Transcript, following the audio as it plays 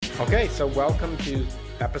Okay, so welcome to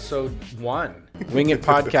episode 1, Wing It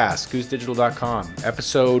Podcast, goosedigital.com,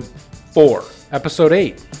 episode 4, episode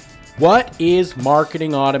 8. What is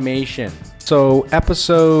marketing automation? So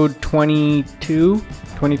episode 22,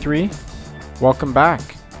 23, welcome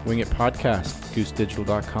back. Wing It Podcast,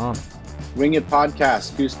 goosedigital.com. Wing It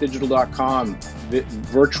Podcast, goosedigital.com,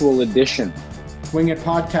 virtual edition. Wing It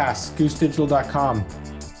Podcast, goosedigital.com,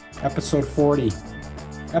 episode 40.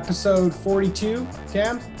 Episode 42,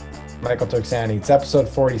 Cam? Michael Turksani. It's episode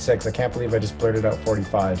 46. I can't believe I just blurted out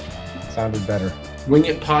 45. Sounded better. Wing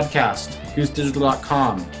It Podcast,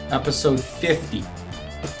 goosedigital.com, episode 50.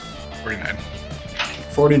 49.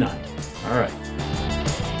 49. All right.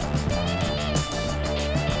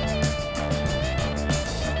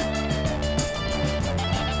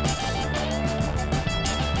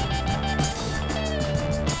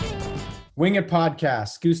 Wing It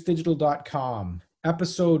Podcast, goosedigital.com,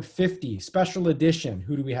 episode 50, special edition.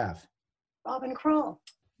 Who do we have? Robin Kroll.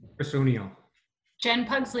 Chris O'Neill. Jen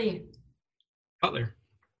Pugsley. Butler.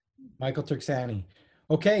 Michael Turksani.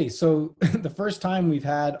 Okay, so the first time we've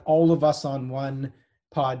had all of us on one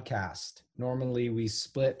podcast. Normally we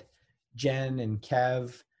split Jen and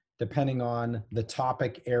Kev depending on the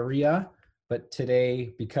topic area, but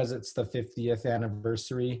today, because it's the 50th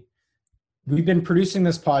anniversary, we've been producing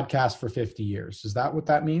this podcast for 50 years. Is that what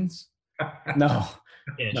that means? No,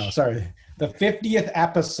 sorry. The 50th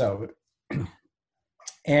episode.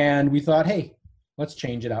 And we thought, hey, let's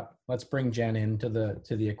change it up. Let's bring Jen into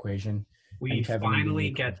the equation. We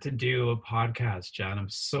finally get to do a podcast, Jen. I'm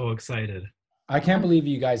so excited. I can't believe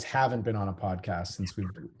you guys haven't been on a podcast since we've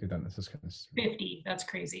done this. 50. That's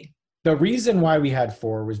crazy. The reason why we had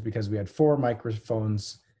 4 was because we had 4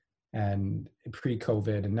 microphones and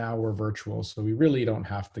pre-COVID, and now we're virtual. So we really don't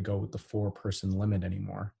have to go with the 4-person limit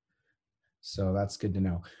anymore. So that's good to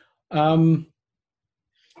know.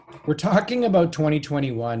 We're talking about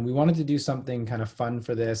 2021. We wanted to do something kind of fun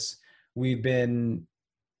for this. We've been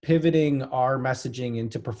pivoting our messaging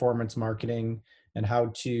into performance marketing and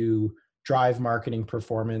how to drive marketing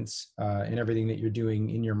performance in everything that you're doing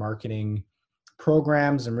in your marketing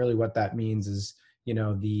programs. And really what that means is,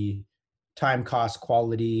 the time, cost,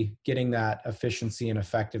 quality, getting that efficiency and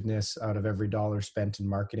effectiveness out of every dollar spent in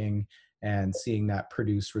marketing and seeing that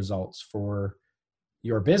produce results for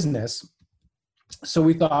your business. So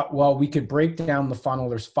we thought, well, we could break down the funnel.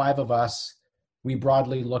 There's 5 of us. We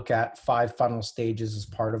broadly look at 5 funnel stages as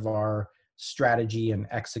part of our strategy and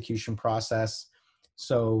execution process.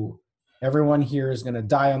 So everyone here is going to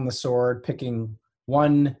die on the sword, picking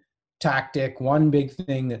one tactic, one big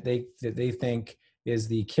thing that they think is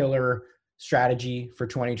the killer strategy for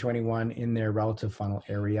 2021 in their relative funnel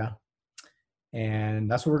area.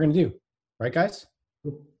 And that's what we're going to do. Right, guys?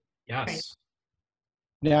 Yes. Right.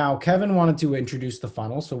 Now, Kevin wanted to introduce the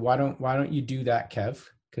funnel. So why don't you do that, Kev?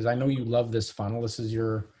 Because I know you love this funnel. This is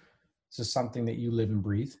something that you live and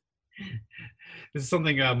breathe. This is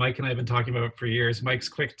something Mike and I have been talking about for years. Mike's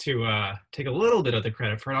quick to take a little bit of the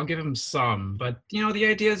credit for it. I'll give him some. But, the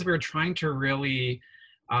idea is we're trying to really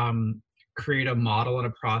create a model and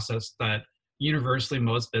a process that universally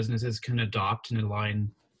most businesses can adopt and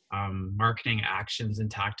align marketing actions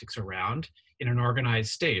and tactics around in an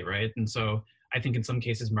organized state, right? And so I think in some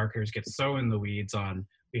cases marketers get so in the weeds on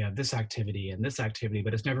we have this activity and this activity,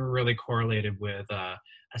 but it's never really correlated with a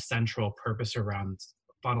central purpose around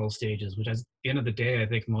funnel stages, which at the end of the day, I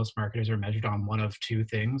think most marketers are measured on one of 2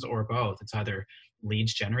 things or both. It's either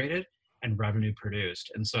leads generated and revenue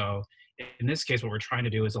produced. And so in this case, what we're trying to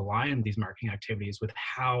do is align these marketing activities with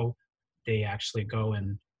how they actually go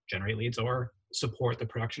and generate leads or support the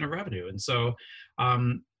production of revenue. And so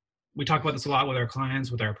we talk about this a lot with our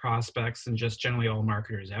clients, with our prospects, and just generally all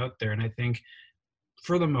marketers out there. And I think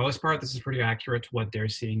for the most part, this is pretty accurate to what they're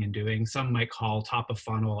seeing and doing. Some might call top of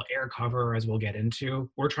funnel air cover, as we'll get into.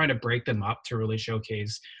 We're trying to break them up to really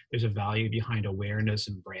showcase there's a value behind awareness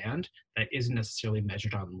and brand that isn't necessarily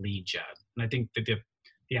measured on lead gen. And I think that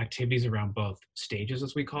the activities around both stages,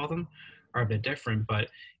 as we call them, are a bit different, but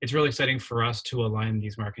it's really exciting for us to align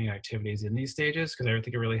these marketing activities in these stages because I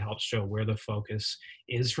think it really helps show where the focus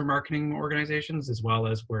is for marketing organizations as well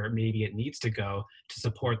as where maybe it needs to go to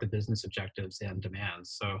support the business objectives and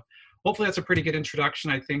demands. So hopefully that's a pretty good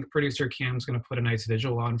introduction. I think producer Cam's going to put a nice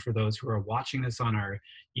visual on for those who are watching this on our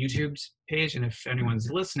YouTube page. And if anyone's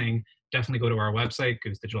listening, definitely go to our website,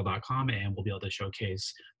 goosedigital.com, and we'll be able to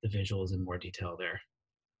showcase the visuals in more detail there.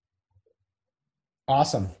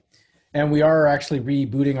 Awesome. And we are actually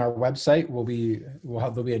rebooting our website.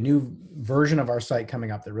 There'll be a new version of our site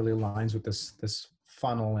coming up that really aligns with this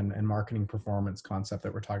funnel and marketing performance concept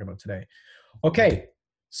that we're talking about today. Okay,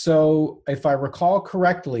 So if I recall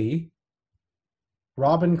correctly,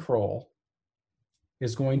 Robin Kroll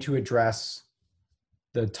is going to address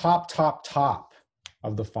the top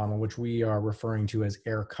of the funnel, which we are referring to as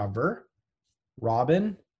air cover.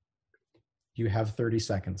 Robin, you have 30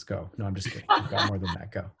 seconds. Go. No, I'm just kidding. You've got more than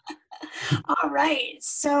that. Go. All right.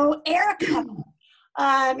 So air cover.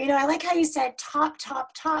 I like how you said top,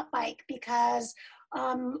 Mike, because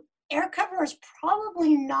air cover is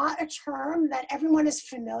probably not a term that everyone is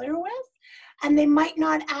familiar with, and they might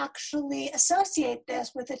not actually associate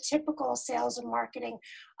this with a typical sales and marketing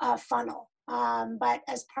funnel. But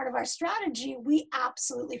as part of our strategy, we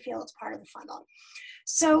absolutely feel it's part of the funnel.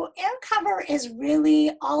 So air cover is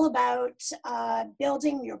really all about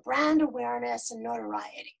building your brand awareness and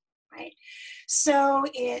notoriety, right? So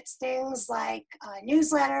it's things like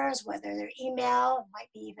newsletters, whether they're email, might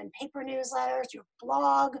be even paper newsletters, your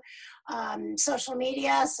blog, social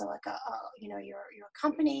media. So like your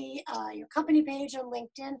company page on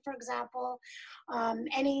LinkedIn, for example,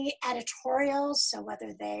 any editorials. So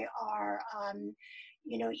whether they are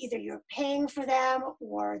either you're paying for them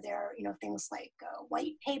or they're, things like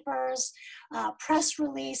white papers, press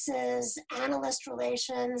releases, analyst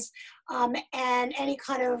relations, and any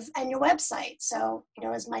kind of, and your website. So,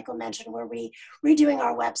 as Michael mentioned, we're redoing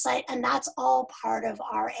our website, and that's all part of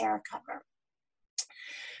our air cover.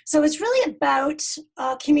 So it's really about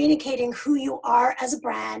communicating who you are as a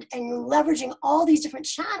brand and leveraging all these different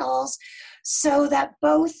channels so that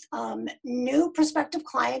both new prospective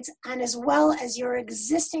clients and as well as your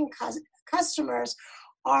existing customers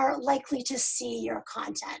are likely to see your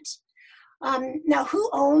content. Now, who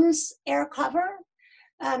owns air cover?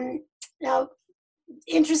 Now,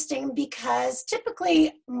 interesting, because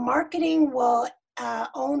typically marketing will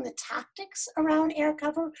own the tactics around air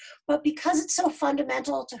cover, but because it's so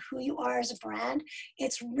fundamental to who you are as a brand,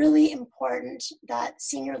 it's really important that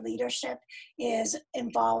senior leadership is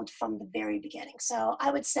involved from the very beginning. So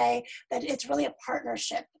I would say that it's really a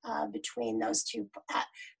partnership between those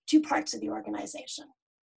two parts of the organization.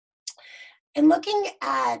 And looking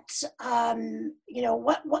at,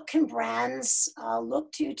 what can brands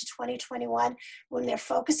look to 2021 when they're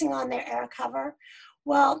focusing on their air cover?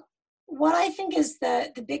 Well, what I think is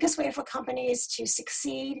the biggest way for companies to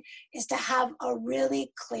succeed is to have a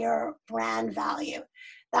really clear brand value.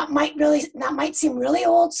 That might seem really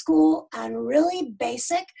old school and really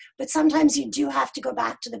basic, but sometimes you do have to go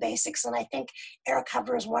back to the basics. And I think air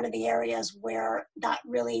cover is one of the areas where that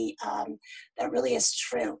really is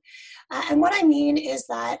true. And what I mean is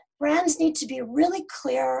that brands need to be really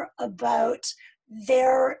clear about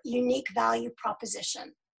their unique value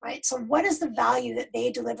proposition. Right? So what is the value that they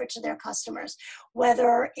deliver to their customers,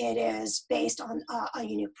 whether it is based on a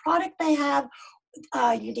unique product they have,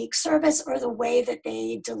 a unique service, or the way that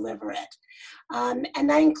they deliver it. And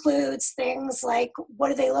that includes things like, what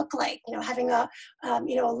do they look like? Having a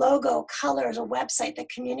logo, colors, a website that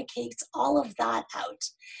communicates all of that out.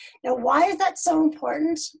 Now, why is that so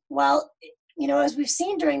important? Well, as we've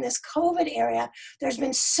seen during this COVID era, there's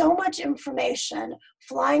been so much information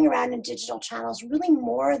flying around in digital channels, really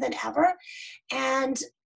more than ever. And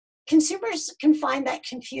consumers can find that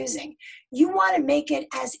confusing. You want to make it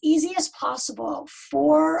as easy as possible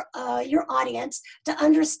for your audience to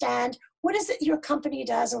understand what is it your company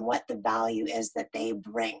does and what the value is that they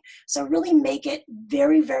bring. So really make it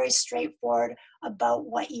very, very straightforward about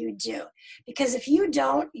what you do. Because if you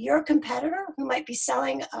don't, your competitor who might be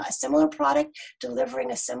selling a similar product,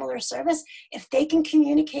 delivering a similar service, if they can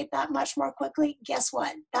communicate that much more quickly, guess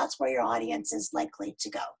what? That's where your audience is likely to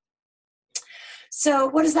go. So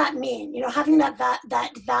what does that mean? Having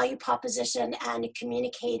that value proposition and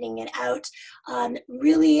communicating it out,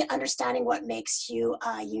 really understanding what makes you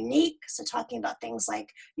unique. So talking about things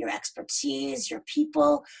like your expertise, your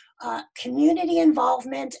people, community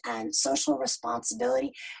involvement, and social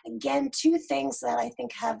responsibility. Again, two things that I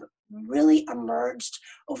think have really emerged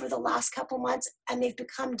over the last couple months, and they've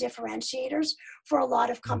become differentiators for a lot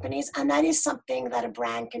of companies. And that is something that a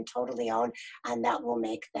brand can totally own, and that will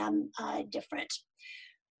make them different.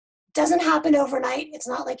 Doesn't happen overnight. It's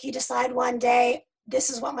not like you decide one day, this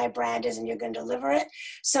is what my brand is, and you're going to deliver it.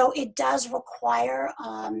 So it does require,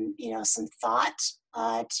 some thought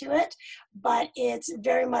to it, but it's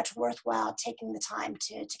very much worthwhile taking the time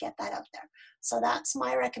to get that out there. So that's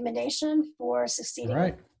my recommendation for succeeding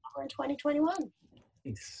in 2021.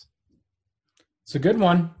 Thanks. It's a good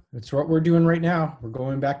one. It's what we're doing right now. We're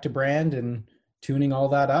going back to brand and tuning all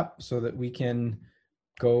that up so that we can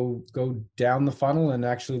go down the funnel and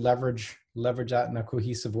actually leverage that in a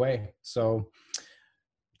cohesive way. So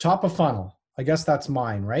top of funnel, I guess that's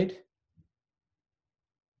mine, right?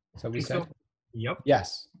 So we said. Yep.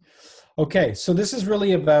 Yes. Okay, so this is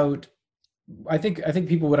really about, I think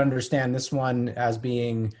people would understand this one as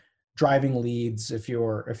being driving leads. If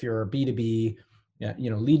you're a B2B, yeah,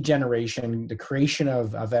 lead generation, the creation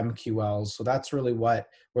of MQLs. So that's really what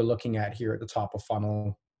we're looking at here at the top of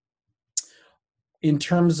funnel. In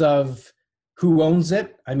terms of who owns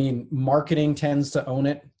it, I mean, marketing tends to own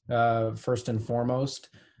it first and foremost.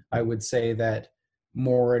 I would say that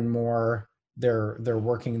more and more they're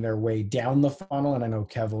working their way down the funnel, and I know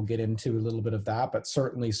Kev will get into a little bit of that, but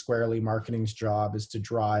certainly squarely marketing's job is to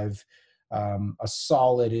drive a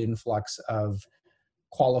solid influx of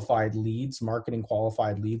qualified leads, marketing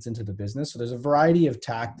qualified leads into the business. So there's a variety of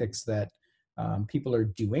tactics that people are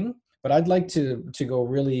doing, but I'd like to go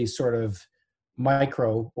really sort of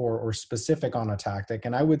micro or specific on a tactic.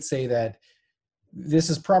 And I would say that this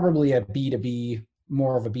is probably a B2B,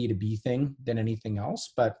 more of a B2B thing than anything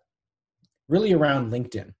else, but really around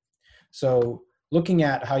LinkedIn. So looking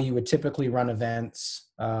at how you would typically run events,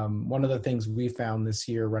 one of the things we found this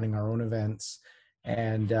year running our own events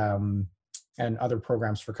and other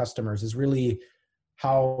programs for customers is really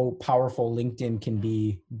how powerful LinkedIn can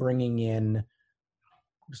be bringing in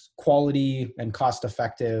quality and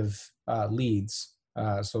cost-effective leads.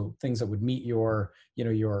 So things that would meet your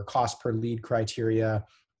cost per lead criteria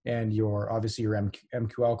and obviously your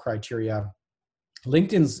MQL criteria.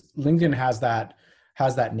 LinkedIn has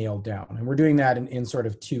that nailed down, and we're doing that in sort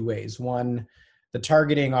of two ways. One, the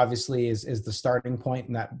targeting obviously is the starting point,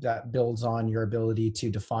 and that builds on your ability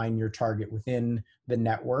to define your target within the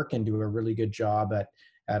network and do a really good job at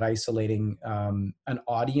isolating an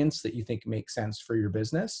audience that you think makes sense for your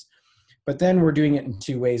business. But then we're doing it in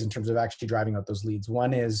two ways in terms of actually driving out those leads.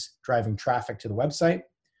 One is driving traffic to the website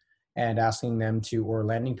and asking them to, or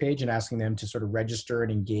landing page, and asking them to sort of register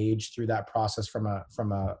and engage through that process from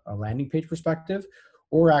a landing page perspective,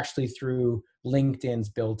 or actually through LinkedIn's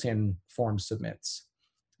built-in form submits.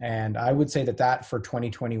 And I would say that for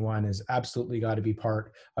 2021 is absolutely got to be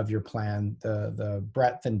part of your plan. The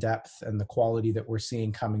breadth and depth and the quality that we're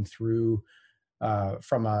seeing coming through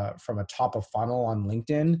from a top of funnel on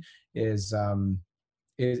LinkedIn is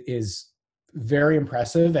very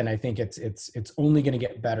impressive, and I think it's only going to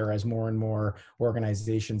get better as more and more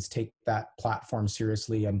organizations take that platform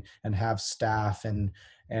seriously and have staff and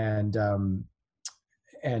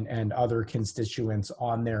other constituents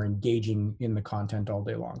on there engaging in the content all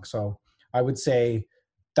day long. So I would say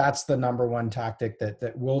that's the number one tactic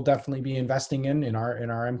that we'll definitely be investing in our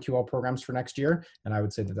MQL programs for next year, and I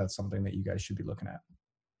would say that that's something that you guys should be looking at.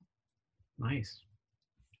 Nice.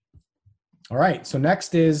 All right, so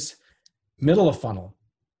next is middle of funnel.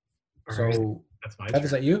 All so right. That's my turn. Is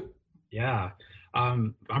that you? Yeah.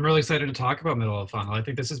 I'm really excited to talk about middle of funnel. I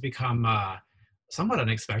think this has become somewhat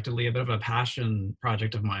unexpectedly a bit of a passion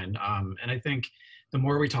project of mine. And I think the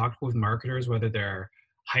more we talk with marketers, whether they're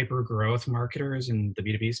hyper growth marketers in the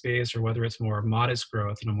B2B space or whether it's more modest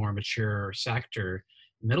growth in a more mature sector,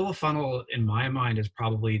 middle of funnel in my mind is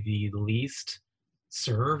probably the least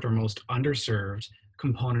served or most underserved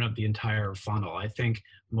component of the entire funnel. I think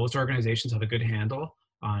most organizations have a good handle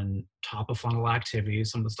on top of funnel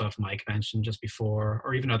activities, some of the stuff Mike mentioned just before,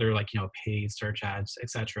 or even other paid search ads,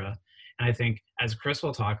 etc. And I think, as Chris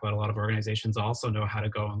will talk about, a lot of organizations also know how to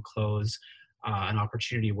go and close an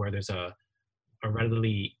opportunity where there's a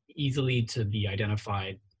readily, easily to be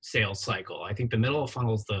identified sales cycle. I think the middle of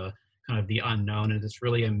funnel is the kind of the unknown, and it's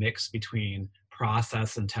really a mix between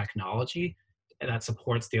process and technology that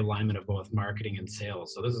supports the alignment of both marketing and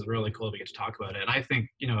sales. So this is really cool to get to talk about it. And I think,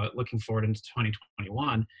 looking forward into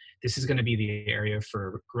 2021, this is going to be the area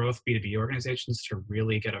for growth B2B organizations to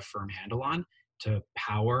really get a firm handle on, to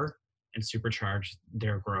power and supercharge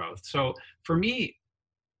their growth. So for me,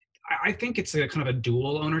 I think it's a kind of a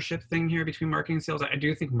dual ownership thing here between marketing and sales. I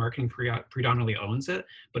do think marketing predominantly owns it,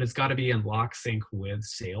 but it's got to be in lock sync with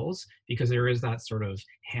sales, because there is that sort of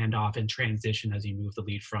handoff and transition as you move the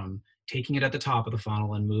lead from taking it at the top of the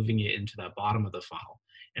funnel and moving it into the bottom of the funnel.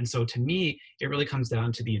 And so to me, it really comes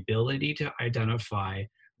down to the ability to identify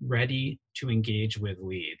ready to engage with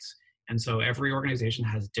leads. And so every organization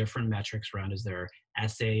has different metrics around as their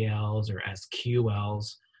SALs or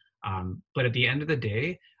SQLs. But at the end of the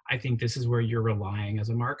day, I think this is where you're relying as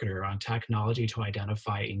a marketer on technology to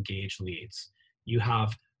identify engaged leads. You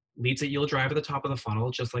have leads that you'll drive at the top of the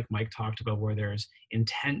funnel, just like Mike talked about, where there's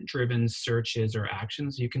intent-driven searches or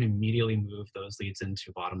actions. You can immediately move those leads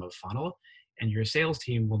into bottom of funnel, and your sales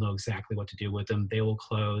team will know exactly what to do with them. They will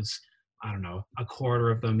close, I don't know, a quarter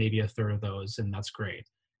of them, maybe a third of those, and that's great.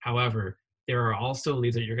 However, there are also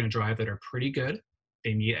leads that you're going to drive that are pretty good.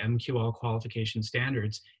 They meet MQL qualification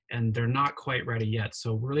standards, and they're not quite ready yet.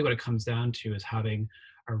 So really what it comes down to is having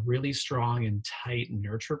a really strong and tight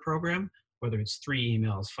nurture program, whether it's 3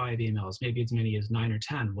 emails, 5 emails, maybe as many as 9 or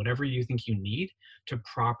 10, whatever you think you need to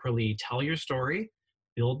properly tell your story,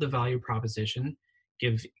 build the value proposition,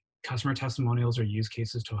 give customer testimonials or use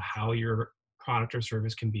cases to how your product or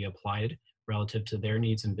service can be applied relative to their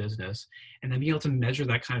needs and business, and then be able to measure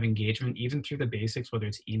that kind of engagement even through the basics, whether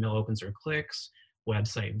it's email opens or clicks,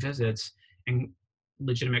 website visits, and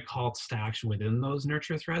legitimate calls to action within those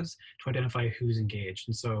nurture threads to identify who's engaged.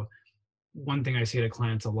 And so one thing I say to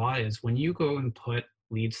clients a lot is when you go and put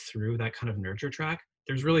leads through that kind of nurture track,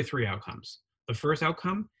 there's really 3 outcomes. The first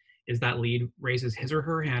outcome is that lead raises his or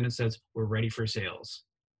her hand and says, we're ready for sales.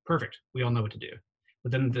 Perfect. We all know what to do.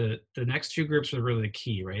 But then the next 2 groups are really the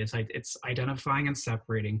key, right? It's identifying and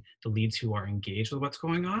separating the leads who are engaged with what's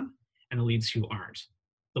going on and the leads who aren't.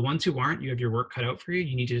 The ones who aren't, you have your work cut out for you.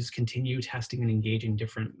 You need to just continue testing and engaging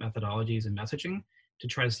different methodologies and messaging to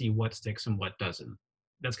try to see what sticks and what doesn't.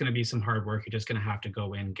 That's going to be some hard work. You're just going to have to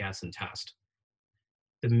go in, guess, and test.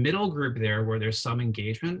 The middle group there, where there's some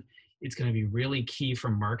engagement, it's going to be really key for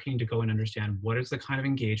marketing to go and understand what is the kind of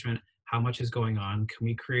engagement, how much is going on. Can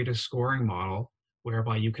we create a scoring model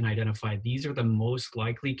whereby you can identify these are the most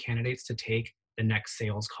likely candidates to take the next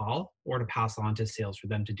sales call or to pass on to sales for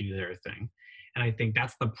them to do their thing. And I think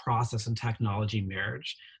that's the process and technology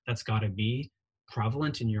marriage that's got to be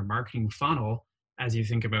prevalent in your marketing funnel as you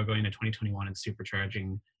think about going to 2021 and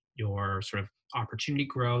supercharging your sort of opportunity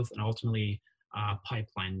growth and ultimately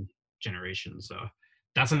pipeline generation. So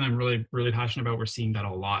that's something I'm really, really passionate about. We're seeing that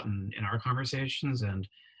a lot in our conversations, and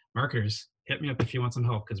marketers, hit me up if you want some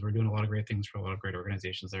help because we're doing a lot of great things for a lot of great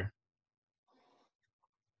organizations there.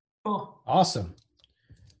 Cool. Awesome.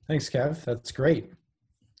 Thanks, Kev. That's great.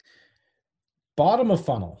 Bottom of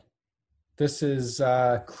funnel. This is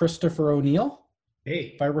Christopher O'Neill,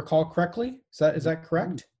 Hey, if I recall correctly. Is that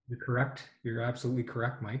correct? you're correct. You're absolutely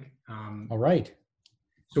correct, Mike. All right.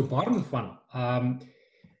 So bottom of the funnel.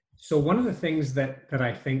 So one of the things that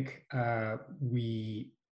I think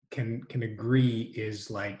we can agree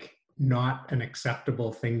is like not an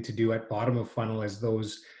acceptable thing to do at bottom of funnel is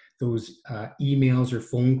those emails or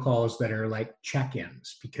phone calls that are like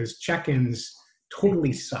check-ins, because check-ins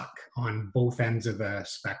totally suck on both ends of the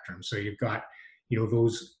spectrum. So you've got,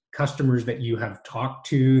 those customers that you have talked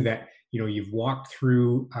to that, you've walked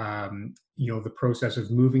through, the process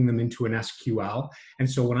of moving them into an SQL. And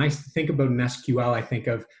so when I think about an SQL, I think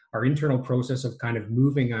of our internal process of kind of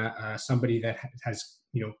moving somebody that has,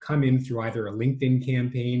 come in through either a LinkedIn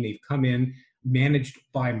campaign, they've come in managed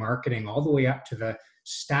by marketing all the way up to the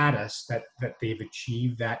status that they've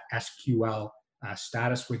achieved that SQL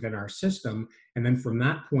status within our system. And then from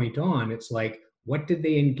that point on, it's like, what did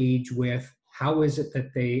they engage with? How is it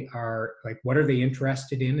that they are, like, what are they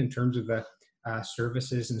interested in terms of the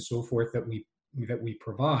services and so forth that we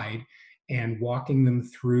provide, and walking them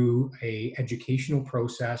through a educational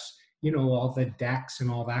process, all the decks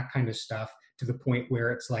and all that kind of stuff, to the point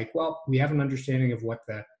where it's like, well, we have an understanding of what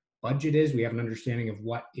the budget is. We have an understanding of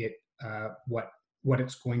what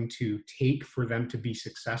it's going to take for them to be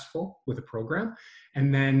successful with a program.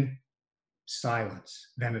 And then silence.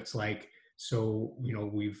 Then it's like, so,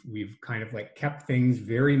 we've kind of like kept things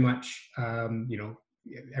very much,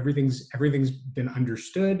 everything's been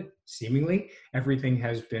understood, seemingly. Everything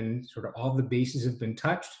has been sort of, all the bases have been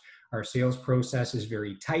touched. Our sales process is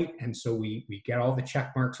very tight. And so we get all the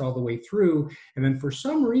check marks all the way through. And then for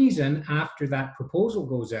some reason, after that proposal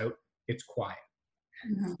goes out, it's quiet.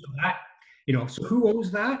 Mm-hmm. So that, so who owes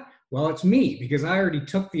that? Well, it's me, because I already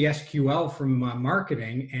took the SQL from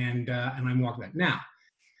marketing and I'm walking that. Now,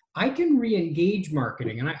 I can re-engage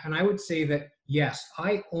marketing, and I would say that yes,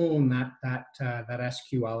 I own that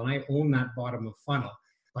SQL and I own that bottom of funnel,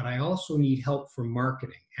 but I also need help from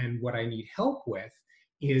marketing. And what I need help with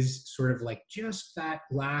is sort of like just that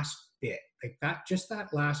last bit, just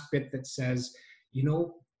that last bit that says,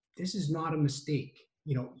 this is not a mistake.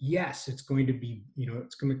 Yes, it's going to be,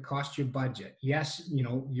 it's going to cost you budget. Yes,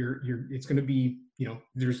 it's going to be,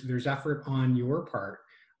 there's effort on your part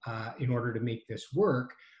in order to make this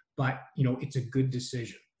work, but it's a good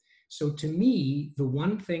decision. So to me, the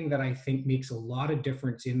one thing that I think makes a lot of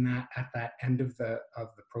difference in that, at that end of the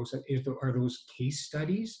process, are those case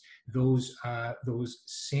studies, those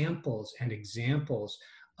samples and examples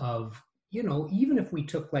of, even if we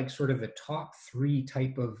took like sort of the top 3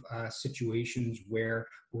 type of situations where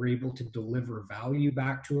we're able to deliver value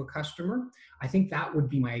back to a customer, I think that would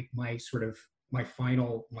be my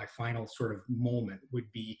final sort of moment would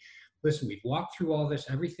be, listen, we've walked through all this,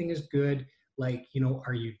 everything is good. Like,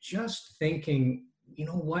 are you just thinking you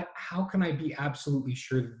know what, how can I be absolutely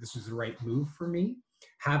sure that this is the right move for me?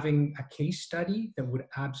 Having a case study that would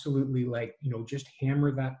absolutely, like, you know, just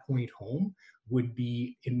hammer that point home would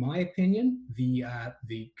be, in my opinion, the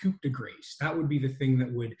coup de grace. That would be the thing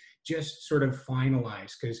that would just sort of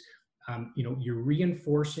finalize, because you know, you're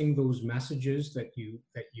reinforcing those messages that you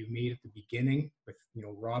made at the beginning with, you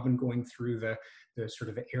know, Robin going through the sort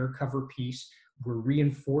of air cover piece. We're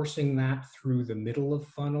reinforcing that through the middle of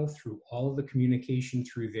funnel, through all of the communication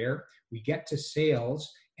through there. We get to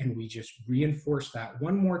sales and we just reinforce that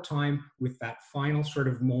one more time with that final sort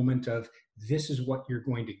of moment of, this is what you're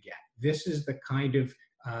going to get. This is the kind of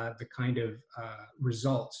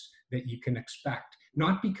results that you can expect.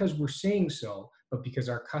 Not because we're saying so, but because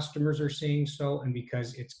our customers are saying so, and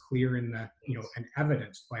because it's clear in the, you know, and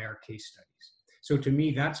evidenced by our case studies. So to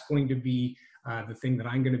me, that's going to be the thing that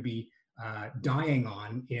I'm going to be dying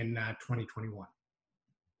on in 2021.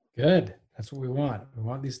 Good. That's what we want. We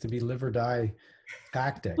want these to be live or die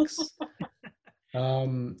tactics.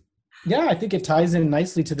 Yeah, I think it ties in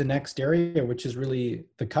nicely to the next area, which is really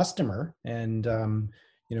the customer and,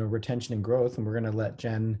 you know, retention and growth. And we're going to let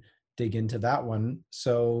Jen dig into that one.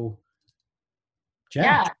 So, Jen.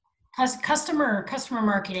 Yeah, customer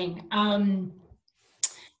marketing.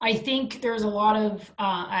 I think there's a lot of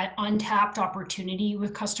untapped opportunity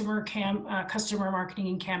with customer marketing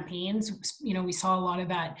and campaigns. You know, we saw a lot of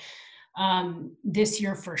that this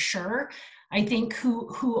year for sure. I think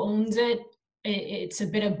who owns it, it's a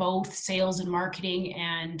bit of both sales and marketing,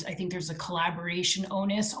 and I think there's a collaboration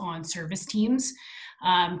onus on service teams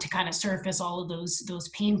to kind of surface all of those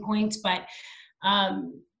pain points. But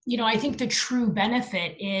you know, I think the true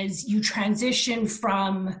benefit is you transition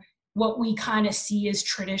from what we kind of see as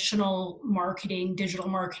traditional marketing, digital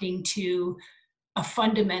marketing, to a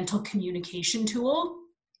fundamental communication tool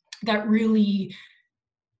that really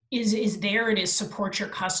is there to support your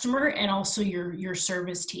customer and also your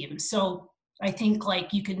service team. So I think,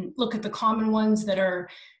 like, you can look at the common ones that are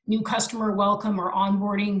new customer welcome or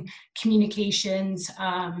onboarding communications,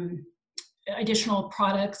 additional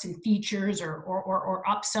products and features or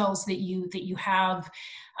upsells that you have,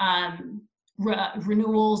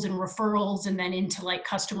 renewals and referrals, and then into like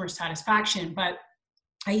customer satisfaction. But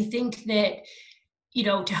I think that, you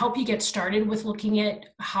know, to help you get started with looking at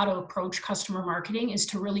how to approach customer marketing is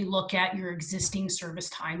to really look at your existing service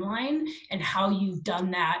timeline and how you've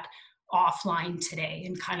done that offline today,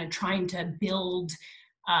 and kind of trying to build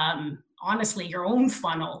honestly your own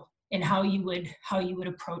funnel and how you would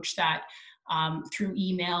approach that through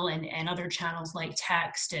email and other channels like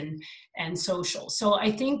text and social. So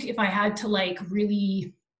I think if I had to like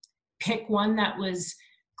really pick one that was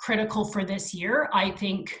critical for this year, I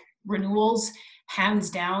think renewals, hands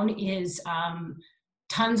down, is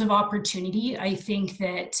tons of opportunity. I think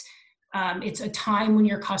that it's a time when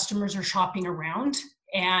your customers are shopping around,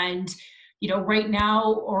 and you know, right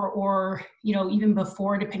now, or you know, even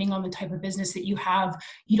before, depending on the type of business that you have,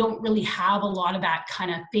 you don't really have a lot of that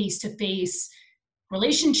kind of face-to-face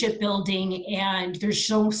relationship building, and there's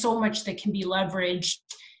so much that can be leveraged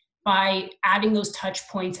by adding those touch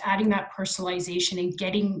points, adding that personalization, and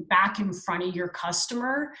getting back in front of your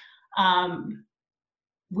customer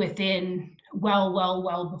within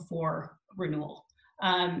well before renewal.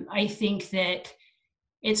 I think that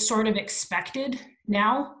it's sort of expected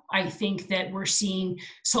now. I think that we're seeing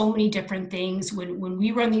so many different things when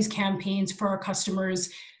we run these campaigns for our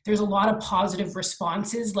customers. There's a lot of positive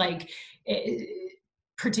responses, like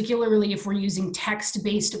particularly if we're using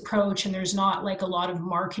text-based approach and there's not like a lot of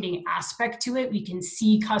marketing aspect to it, we can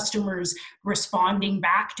see customers responding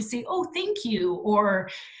back to say, oh, thank you, or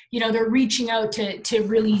you know, they're reaching out to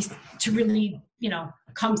really you know,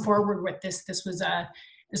 come forward with this. This was a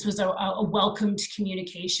welcomed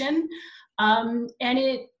communication, and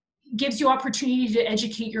it gives you opportunity to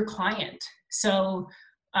educate your client. So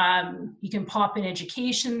you can pop in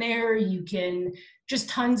education there. You can just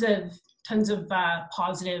tons of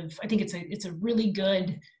positive. I think it's a really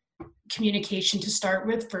good communication to start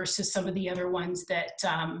with versus some of the other ones that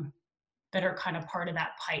are kind of part of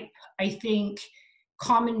that pipe. I think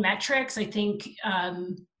common metrics. I think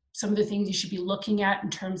some of the things you should be looking at in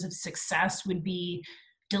terms of success would be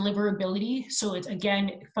deliverability. So it's,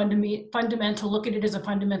 again, fundamental. Look at it as a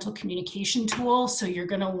fundamental communication tool. So you're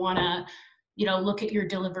going to want to, you know, look at your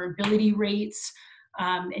deliverability rates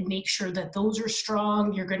and make sure that those are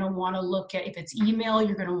strong. You're going to want to look at, if it's email,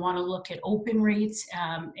 you're going to want to look at open rates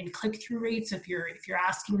and click-through rates if you're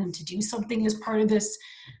asking them to do something as part of this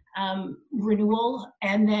renewal.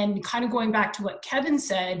 And then kind of going back to what Kevin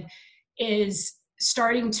said, is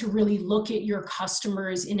starting to really look at your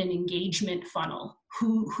customers in an engagement funnel.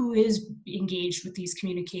 who is engaged with these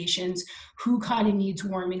communications, who kind of needs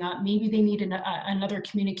warming up. Maybe they need another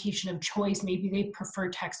communication of choice. Maybe they prefer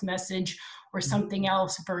text message or something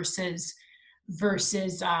else versus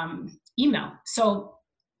email. So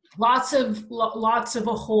lots of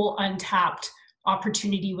a whole untapped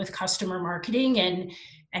opportunity with customer marketing,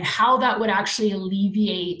 and how that would actually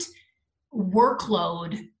alleviate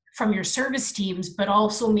workload from your service teams, but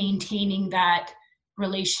also maintaining that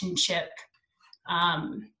relationship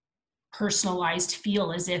personalized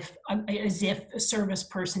feel, as if a service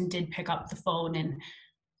person did pick up the phone and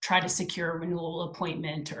try to secure a renewal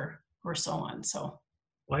appointment or so on. So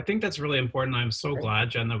well, I think that's really important. I'm so glad,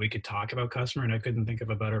 Jen, that we could talk about customer, and I couldn't think of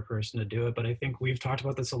a better person to do it. But I think we've talked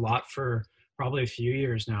about this a lot for probably a few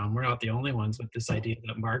years now, and we're not the only ones with this idea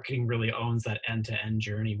that marketing really owns that end-to-end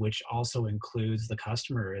journey, which also includes the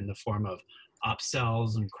customer in the form of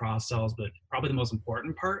upsells and cross-sells, but probably the most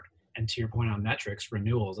important part, and to your point on metrics,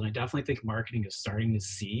 renewals. And I definitely think marketing is starting to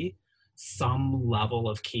see some level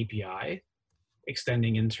of KPI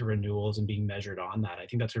extending into renewals and being measured on that. I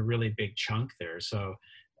think that's a really big chunk there. So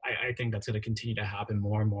I think that's going to continue to happen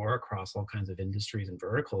more and more across all kinds of industries and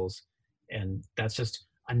verticals. And that's just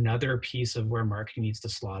another piece of where marketing needs to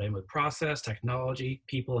slot in with process, technology,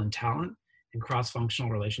 people, and talent, and cross-functional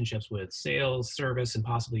relationships with sales, service, and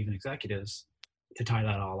possibly even executives to tie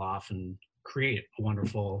that all off and create a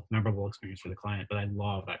wonderful, memorable experience for the client. But I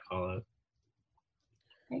love that call out.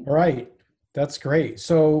 All right. That's great.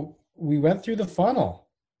 So we went through the funnel.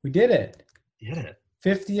 We did it. Did it.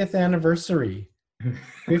 50th anniversary.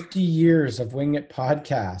 50 years of Wing It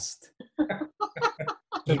podcast.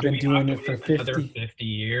 We've been doing it for 50. Another 50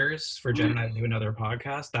 years for Jen and I to do another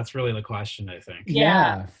podcast? That's really the question, I think.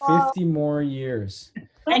 Yeah, 50 more years.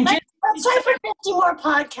 And Let's try for 50 more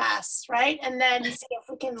podcasts, right? And then see if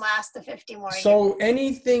we can last the 50 more years. So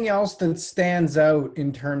anything else that stands out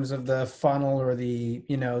in terms of the funnel or the,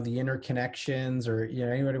 the interconnections, or,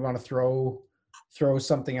 anybody want to throw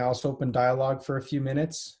something else, open dialogue for a few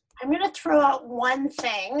minutes? I'm going to throw out one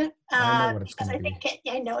thing. I know what it's going to be.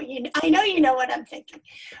 I know you know what I'm thinking,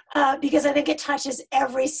 because I think it touches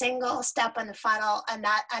every single step in the funnel, and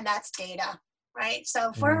that's data, right?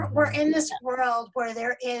 So if we're in this world where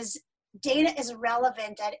data is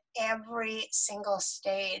relevant at every single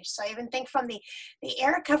stage. So I even think from the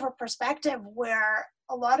AirCover perspective, where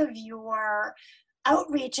a lot of your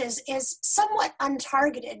outreach is somewhat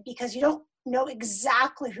untargeted because you don't know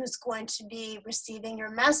exactly who's going to be receiving your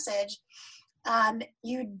message.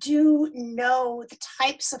 You do know the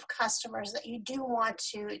types of customers that you do want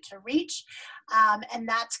to reach, and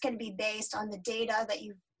that's going to be based on the data that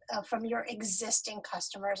you from your existing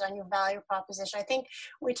customers on your value proposition. I think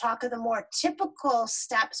we talk of the more typical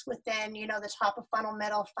steps within, the top of funnel,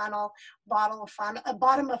 middle funnel, bottom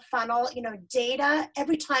of funnel, data.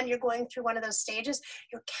 Every time you're going through one of those stages,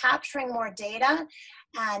 you're capturing more data,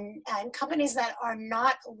 and companies that are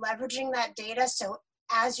not leveraging that data. So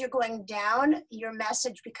as you're going down, your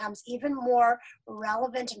message becomes even more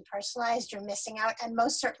relevant and personalized. You're missing out, and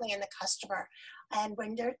most certainly in the customer. And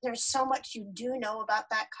when there's so much you do know about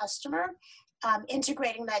that customer,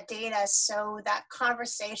 integrating that data so that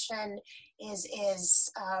conversation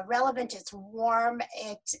is relevant, it's warm,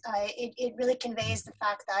 it really conveys the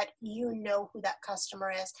fact that you know who that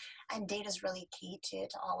customer is, and data is really key to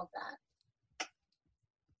all of that.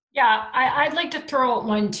 Yeah, I'd like to throw out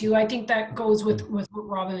one too. I think that goes with what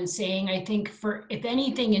Robin was saying. I think if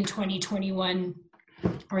anything in 2021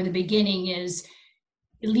 or the beginning is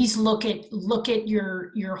at least look at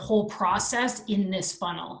your whole process in this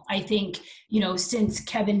funnel. I think, since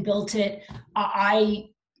Kevin built it, I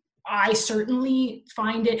certainly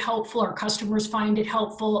find it helpful. Our customers find it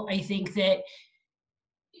helpful. I think that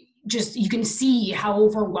just you can see how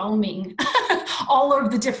overwhelming all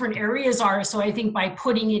of the different areas are. So I think by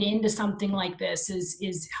putting it into something like this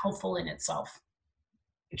is helpful in itself.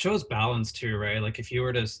 It shows balance too, right? Like if you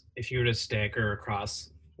were to stagger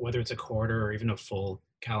across, whether it's a quarter or even a full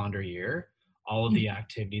calendar year, all of the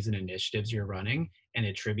activities and initiatives you're running, and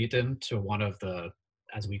attribute them to one of the,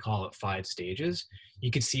 as we call it, 5 stages,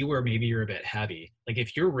 you could see where maybe you're a bit heavy. Like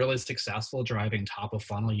if you're really successful driving top of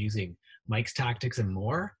funnel using Mike's tactics and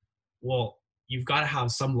more, well, you've got to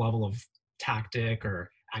have some level of tactic or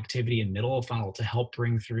activity in middle of funnel to help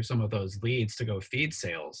bring through some of those leads to go feed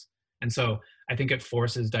sales. And so I think it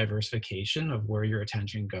forces diversification of where your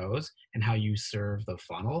attention goes and how you serve the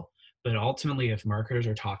funnel. But ultimately, if marketers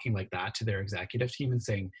are talking like that to their executive team and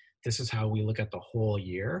saying, this is how we look at the whole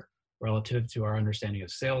year relative to our understanding of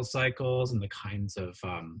sales cycles and the kinds of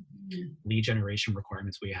lead generation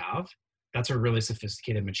requirements we have, that's a really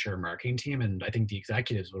sophisticated, mature marketing team. And I think the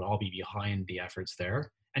executives would all be behind the efforts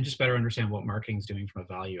there and just better understand what marketing is doing from a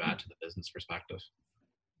value add to the business perspective.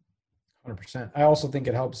 100%. I also think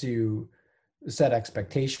it helps you set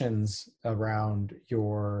expectations around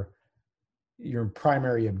your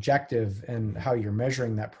primary objective and how you're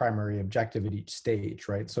measuring that primary objective at each stage,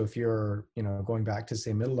 right? So if you're, going back to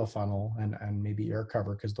say middle of funnel and maybe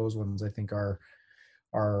AirCover, because those ones I think are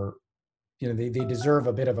they deserve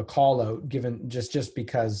a bit of a call out, given just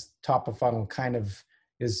because top of funnel kind of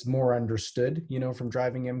is more understood, from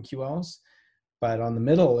driving MQLs. But on the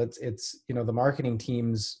middle, it's the marketing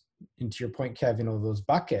teams, and to your point, Kev, those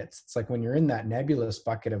buckets, it's like when you're in that nebulous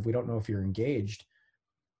bucket of we don't know if you're engaged,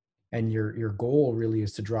 and your goal really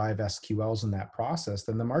is to drive SQLs in that process,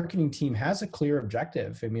 then the marketing team has a clear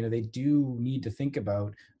objective. I mean, they do need to think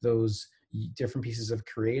about those different pieces of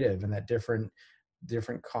creative and that different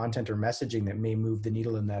content or messaging that may move the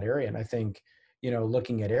needle in that area. And I think,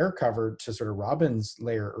 looking at AirCover, to sort of Robin's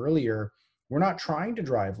layer earlier, we're not trying to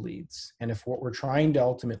drive leads. And if what we're trying to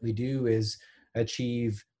ultimately do is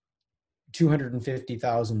achieve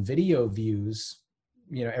 250,000 video views,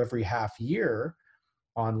 every half year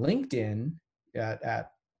on LinkedIn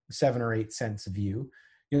at 7 or 8 cents a view,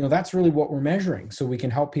 that's really what we're measuring. So we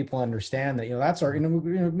can help people understand that, that's our,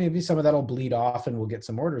 maybe some of that'll bleed off and we'll get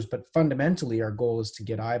some orders, but fundamentally our goal is to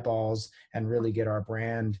get eyeballs and really get our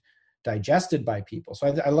brand digested by people. So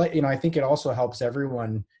I like, I think it also helps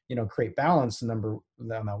everyone, create balance on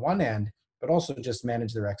that one end, but also just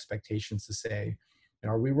manage their expectations to say,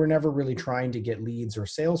 we were never really trying to get leads or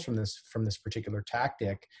sales from this particular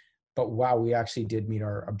tactic, but wow, we actually did meet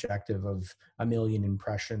our objective of 1 million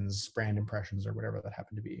impressions, brand impressions, or whatever that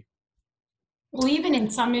happened to be. Well, even in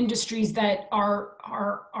some industries that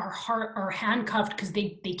are handcuffed because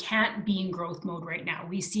they can't be in growth mode right now.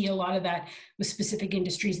 We see a lot of that with specific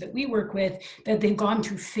industries that we work with, that they've gone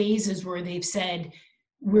through phases where they've said,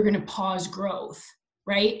 we're going to pause growth.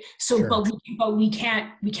 Right. So, sure. but we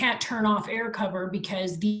can't turn off AirCover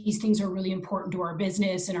because these things are really important to our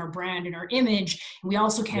business and our brand and our image. And we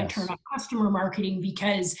also can't turn off customer marketing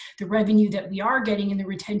because the revenue that we are getting and the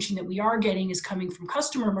retention that we are getting is coming from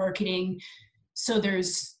customer marketing. So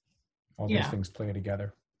there's all those things play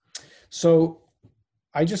together. So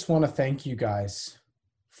I just want to thank you guys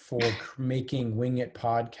for making Wing It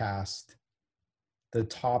Podcast the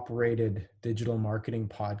top rated digital marketing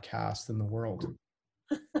podcast in the world.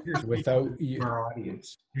 Without our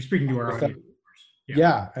audience, you're speaking to our audience.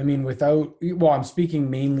 Yeah, I mean, I'm speaking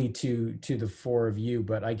mainly to the 4 of you,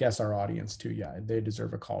 but I guess our audience too. Yeah, they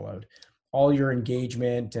deserve a call out. All your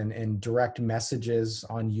engagement and direct messages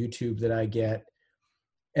on YouTube that I get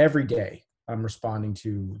every day, I'm responding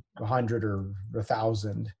to 100 or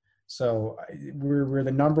 1,000. So we're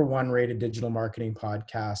the #1 rated digital marketing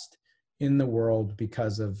podcast in the world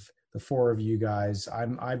because of the 4 of you guys.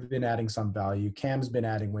 I've been adding some value. Cam's been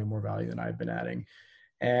adding way more value than I've been adding,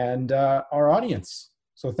 and our audience.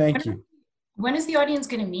 So thank you. When is the audience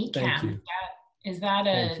going to meet Cam? Thank you. Is that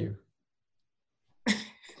a? Thank you.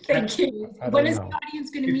 Thank you. When is the audience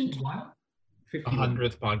going to meet Cam?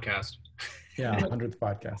 100th podcast. Yeah, 100th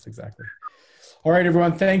podcast, exactly. All right,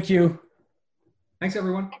 everyone. Thank you. Thanks,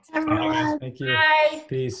 everyone. Thanks, everyone. Thank you. Bye.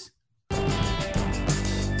 Peace.